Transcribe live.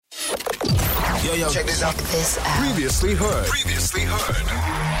Yo, check this out. Previously heard.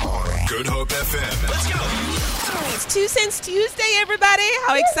 Good Hope FM. Let's go. It's 2 Cents Tuesday, everybody.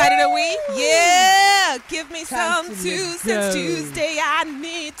 How excited are we? Yeah. Give me some 2 Cents Tuesday. I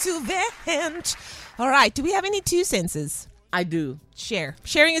need to vent. All right. Do we have any 2 senses? I do. Share.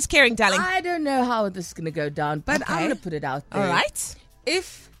 Sharing is caring, darling. I don't know how this is going to go down, but I'm going to put it out there. All right.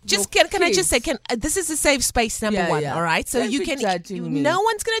 If Can I just say, this is a safe space, number one, all right? So Don't you be can, judging me. no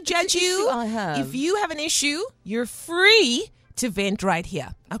one's going to judge It's an you. issue I have. If you have an issue, you're free to vent right here.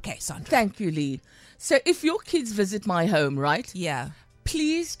 Okay, Sandra. Thank you, Lee. So if your kids visit my home, right? Yeah.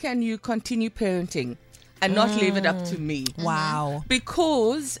 Please can you continue parenting and not leave it up to me? Wow.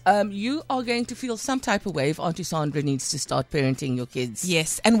 Because you are going to feel some type of way if Auntie Sandra needs to start parenting your kids.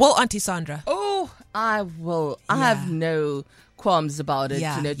 Yes. And will Auntie Sandra? Oh, I will. I have no qualms about it,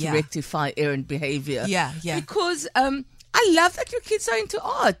 to rectify errant behavior. Yeah. Because I love that your kids are into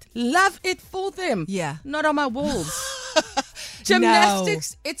art. Love it for them. Yeah. Not on my walls.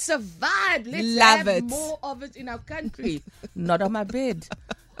 Gymnastics, it's a vibe. Let's Love have it. more of it in our country. Not on my bed.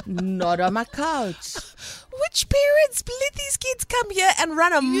 Not on my couch. Which parents let these kids come here and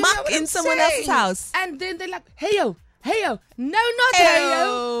run amok in someone else's house? And then they're like, hey-yo. No, not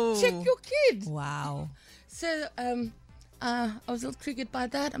hey-yo. Check your kid. Wow. So, I was a little triggered by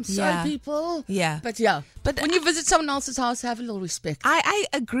that. I'm sorry, people. Yeah. But when you visit someone else's house, have a little respect. I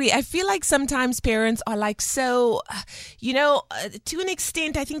agree. I feel like sometimes parents are like so, to an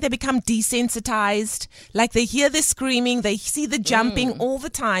extent, I think they become desensitized. Like they hear the screaming, they see the jumping all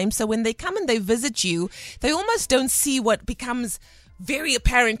the time. So when they come and they visit you, they almost don't see what becomes very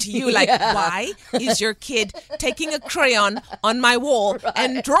apparent to you, like, why is your kid taking a crayon on my wall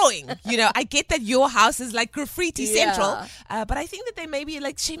and drawing? I get that your house is like graffiti central, but I think that they may be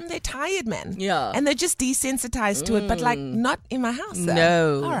like, shame, they're tired, man. Yeah. And they're just desensitized to it, but like not in my house.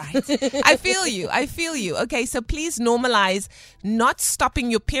 No. All right. I feel you. Okay, so please normalize not stopping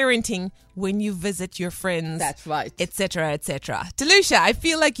your parenting when you visit your friends. That's right. Etc., etc. Delucia, I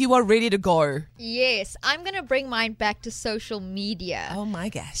feel like you are ready to go. Yes, I'm going to bring mine back to social media. Oh my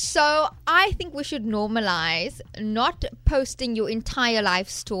gosh. So I think we should normalize not posting your entire life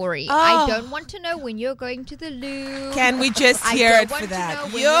story. I don't want to know when you're going to the loo. Can we just hear it for that? I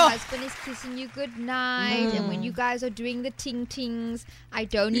don't want to know when your husband is kissing you goodnight and when you guys are doing the ting-tings. I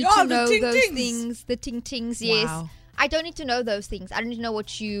don't need to know those things. The ting-tings, yes. Wow. I don't need to know those things. I don't need to know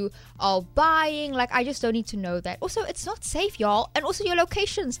what you are buying. Like, I just don't need to know that. Also, it's not safe, y'all. And also your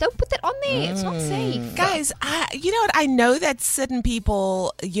locations. Don't put that on there. It's not safe. Guys, you know what? I know that certain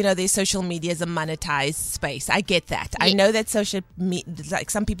people, their social media is a monetized space. I get that. I know that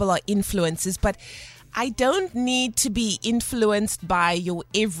like some people are influencers, but I don't need to be influenced by your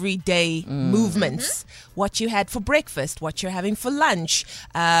everyday movements. What you had for breakfast, what you're having for lunch,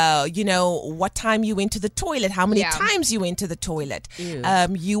 what time you went to the toilet, how many times you went to the toilet.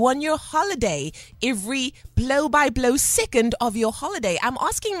 You on your holiday, every blow-by-blow second of your holiday. I'm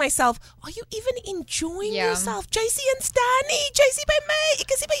asking myself, are you even enjoying yourself? JC and Stani, JC by May,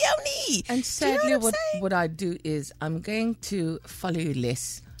 Ikasi by Yoni. And sadly, what I do is I'm going to follow you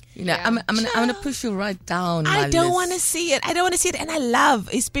less. I'm gonna push you right down. I don't want to see it. And I love,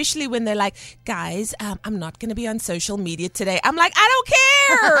 especially when they're like, guys, I'm not going to be on social media today. I'm like, I don't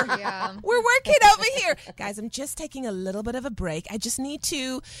care. We're working over here. Guys, I'm just taking a little bit of a break. I just need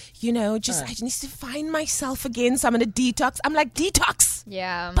to, I just need to find myself again. So I'm going to detox. I'm like, detox.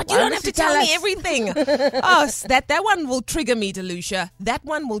 Yeah. But you don't have to tell me everything. That one will trigger me, Delucia. That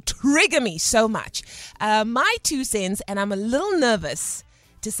one will trigger me so much. My 2 cents, and I'm a little nervous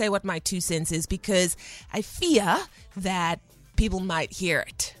to say what my 2 cents is because I fear that people might hear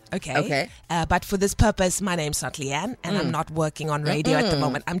it. Okay. But for this purpose, my name's not Leanne, and I'm not working on radio at the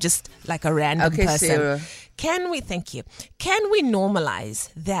moment. I'm just like a random person. Sarah. Thank you. Can we normalize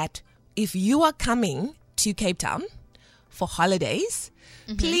that if you are coming to Cape Town for holidays,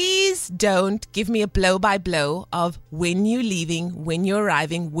 please don't give me a blow-by-blow of when you're leaving, when you're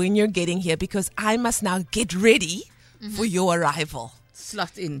arriving, when you're getting here, because I must now get ready for your arrival.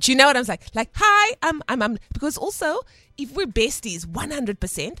 Slot in. Do you know what I'm saying? Like, hi, I'm because also if we're besties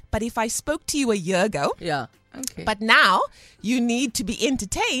 100%, but if I spoke to you a year ago, okay. But now you need to be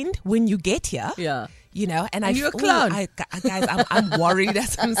entertained when you get here. And you're a clown. Guys, I'm worried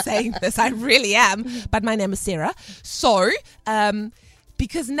as I'm saying this. I really am. But my name is Sarah. So,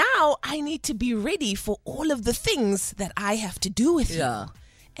 because now I need to be ready for all of the things that I have to do with you.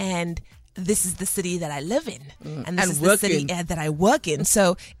 And this is the city that I live in. And this is the city that I work in.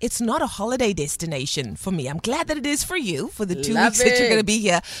 So it's not a holiday destination for me. I'm glad that it is for you for the 2 weeks that you're going to be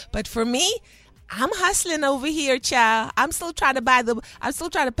here. But for me, I'm hustling over here, child. I'm still trying to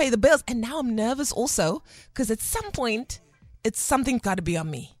pay the bills. And now I'm nervous also because at some point, something got to be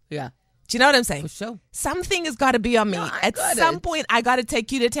on me. Yeah. Do you know what I'm saying? For sure. Something has got to be on me. No, I at got some it. point, I got to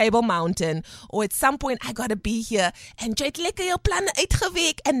take you to Table Mountain. Or at some point, I got to be here. And jy het lekker jou planne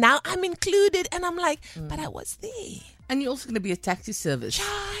uitgewerk. And now I'm included. And I'm like, but I was there. And you're also going to be a taxi service.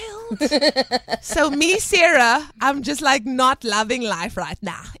 Child. So me, Sarah, I'm just like not loving life right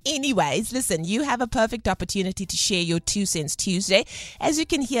now. Anyways, listen, you have a perfect opportunity to share your 2 cents Tuesday. As you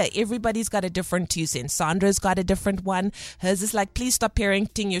can hear, everybody's got a different 2 cents. Sandra's got a different one. Hers is like, please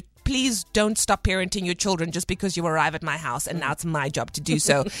don't stop parenting your children just because you arrive at my house and now it's my job to do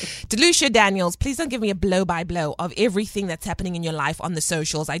so. Delucia Daniels, please don't give me a blow by blow of everything that's happening in your life on the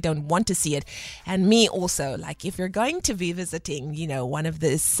socials. I don't want to see it. And me also, like if you're going to be visiting, one of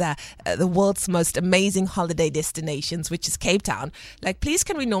the world's most amazing holiday destinations, which is Cape Town, like please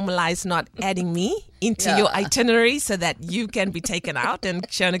can we normalize not adding me into your itinerary so that you can be taken out and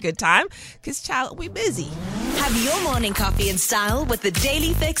shown a good time? Because child, we're busy. Have your morning coffee in style with the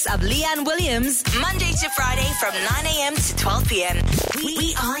Daily Fix of Leanne Williams, Monday to Friday from 9 a.m. to 12 p.m.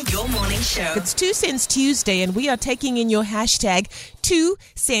 We are your morning show. It's 2 cents Tuesday, and we are taking in your hashtag 2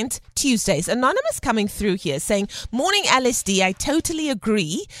 Cent Tuesdays. Anonymous coming through here saying, morning LSD, I totally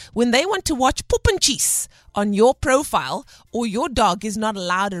agree. When they want to watch Poop and Cheese on your profile or your dog is not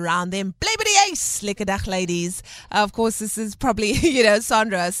allowed around them, bly by die huis. Lekker dag, ladies. Of course, this is probably,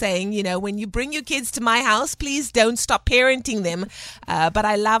 Sandra saying, when you bring your kids to my house, please don't stop parenting them. But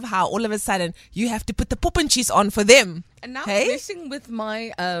I love how all of a sudden you have to put the Poop and Cheese on for them. And now Hey? messing with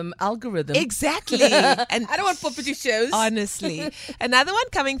my algorithm. Exactly. And I don't want puppety shows. honestly. Another one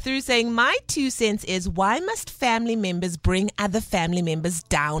coming through saying, my 2 cents is, why must family members bring other family members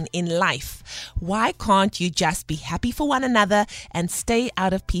down in life? Why can't you just be happy for one another and stay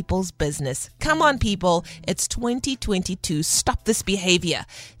out of people's business? Come on, people. It's 2022. Stop this behavior.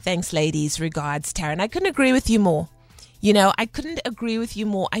 Thanks, ladies. Regards, Taryn. I couldn't agree with you more. I couldn't agree with you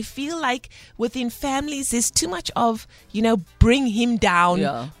more. I feel like within families, there's too much of, bring him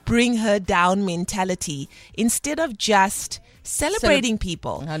down, bring her down mentality instead of just celebrating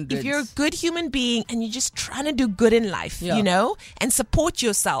people. Hundreds. If you're a good human being and you're just trying to do good in life, and support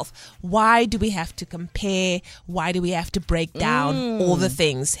yourself, why do we have to compare? Why do we have to break down all the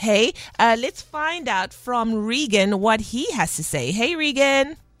things? Hey, let's find out from Regan what he has to say. Hey,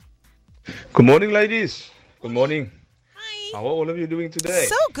 Regan. Good morning, ladies. Good morning. Hi. How are all of you doing today?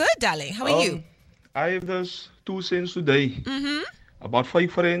 So good, darling. How are you? I have those 2 cents today. About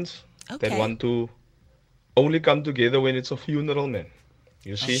 5 friends that Okay. want to only come together when it's a funeral, man.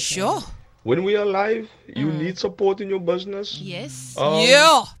 You see? Sure. When we are alive, you need support in your business. Yes. Um,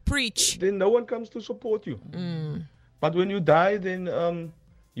 Yeah. Preach. Then no one comes to support you. But when you die, then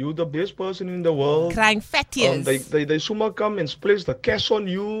you're the best person in the world. Crying fat tears. They somehow come and splash the cash on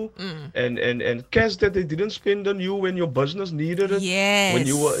you and cash that they didn't spend on you when your business needed it. Yes. When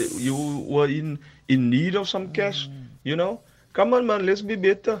you were in need of some cash, Come on, man, let's be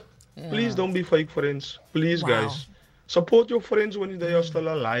better. Please don't be fake friends. Please, Wow. guys. Support your friends when they are still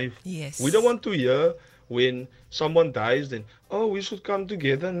alive. Yes. We don't want to hear when someone dies, then, oh, we should come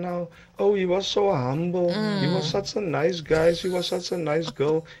together now. Oh, he was so humble. He was such a nice guy. She was such a nice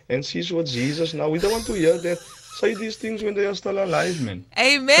girl. And she's with Jesus now. We don't want to hear that. Say these things when they are still alive, man.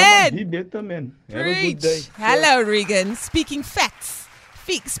 Amen. Come on, be better, man. Have a good day. Hello, Regan. Speaking facts.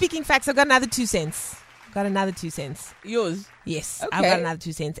 Speaking facts, I've got another 2 cents. Got another 2 cents. Yours? Yes, Okay. I've got another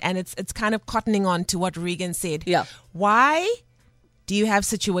 2 cents. And it's kind of cottoning on to what Regan said. Yeah. Why do you have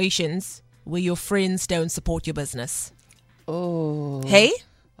situations where your friends don't support your business? Oh. Hey?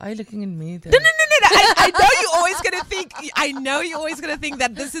 Why are you looking at me then? No. I know you're always gonna think. I know you're always gonna think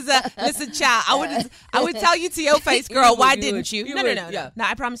that this is a listen, child. I would tell you to your face, girl. Why didn't you? No. Yeah. No,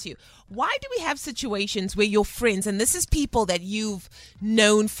 I promise you. Why do we have situations where your friends, and this is people that you've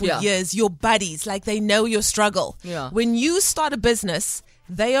known for Yeah. years, your buddies, like they know your struggle. Yeah. When you start a business,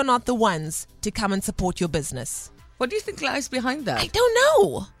 they are not the ones to come and support your business. What do you think lies behind that? I don't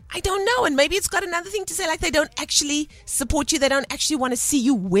know. And maybe it's got another thing to say, like they don't actually support you. They don't actually want to see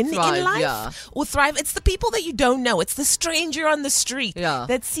you win Thrive, in life yeah. or thrive. It's the people that you don't know. It's the stranger on the street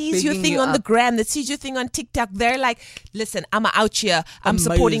that sees your Bigging thing you on the up. gram, that sees your thing on TikTok. They're like, listen, I'm out here. I'm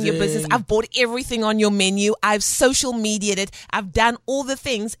supporting your business. Amazing. I've bought everything on your menu. I've social mediated it. I've done all the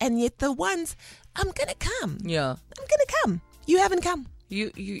things. And yet the ones, I'm going to come. Yeah. I'm going to come. You haven't come.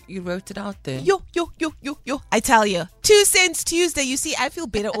 You wrote it out there. Yo. I tell you, 2 cents Tuesday. You see, I feel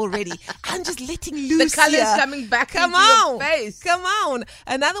better already. I'm just letting loose. The color's here. coming back Come into on. your face. Come on.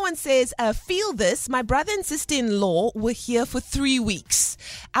 Another one says, feel this. My brother and sister-in-law were here for 3 weeks.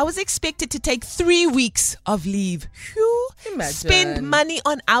 I was expected to take 3 weeks of leave. Phew. Imagine. Spend money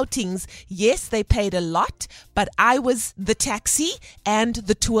on outings. Yes, they paid a lot, but I was the taxi and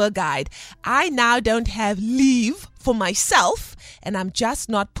the tour guide. I now don't have leave for myself, and I'm just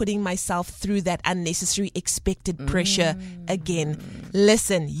not putting myself through that unnecessary expected pressure again.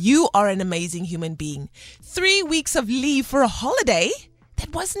 Listen, you are an amazing human being. 3 weeks of leave for a holiday?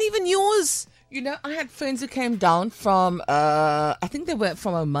 That wasn't even yours. You know, I had friends who came down from, I think they were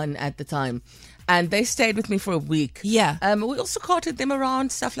from Oman at the time, and they stayed with me for a week. Yeah. We also carted them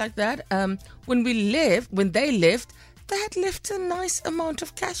around, stuff like that. When they left, they had left a nice amount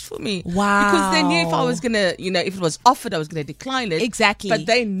of cash for me. Wow. Because they knew if I was going to, if it was offered, I was going to decline it. Exactly. But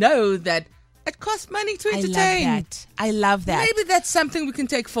they know that it costs money to entertain. I love that. Maybe that's something we can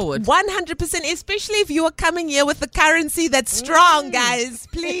take forward. 100%, especially if you are coming here with the currency that's strong, guys.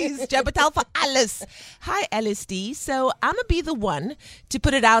 Please, Jabatal for Alice. Hi, Alice D. So I'm going to be the one to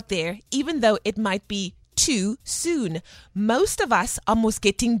put it out there, even though it might be too soon. Most of us are almost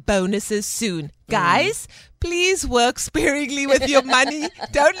getting bonuses soon. Guys, please work sparingly with your money.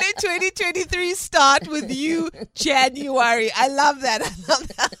 Don't let 2023 start with you, January. I love that.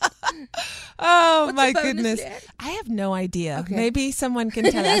 Oh, What's my a bonus, goodness. Leanne? I have no idea. Okay. Maybe someone can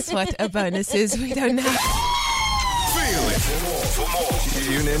tell us what a bonus is. We don't know. Feel it. For more,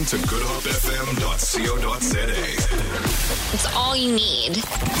 tune in to goodhopefm.co.za. It's all you need.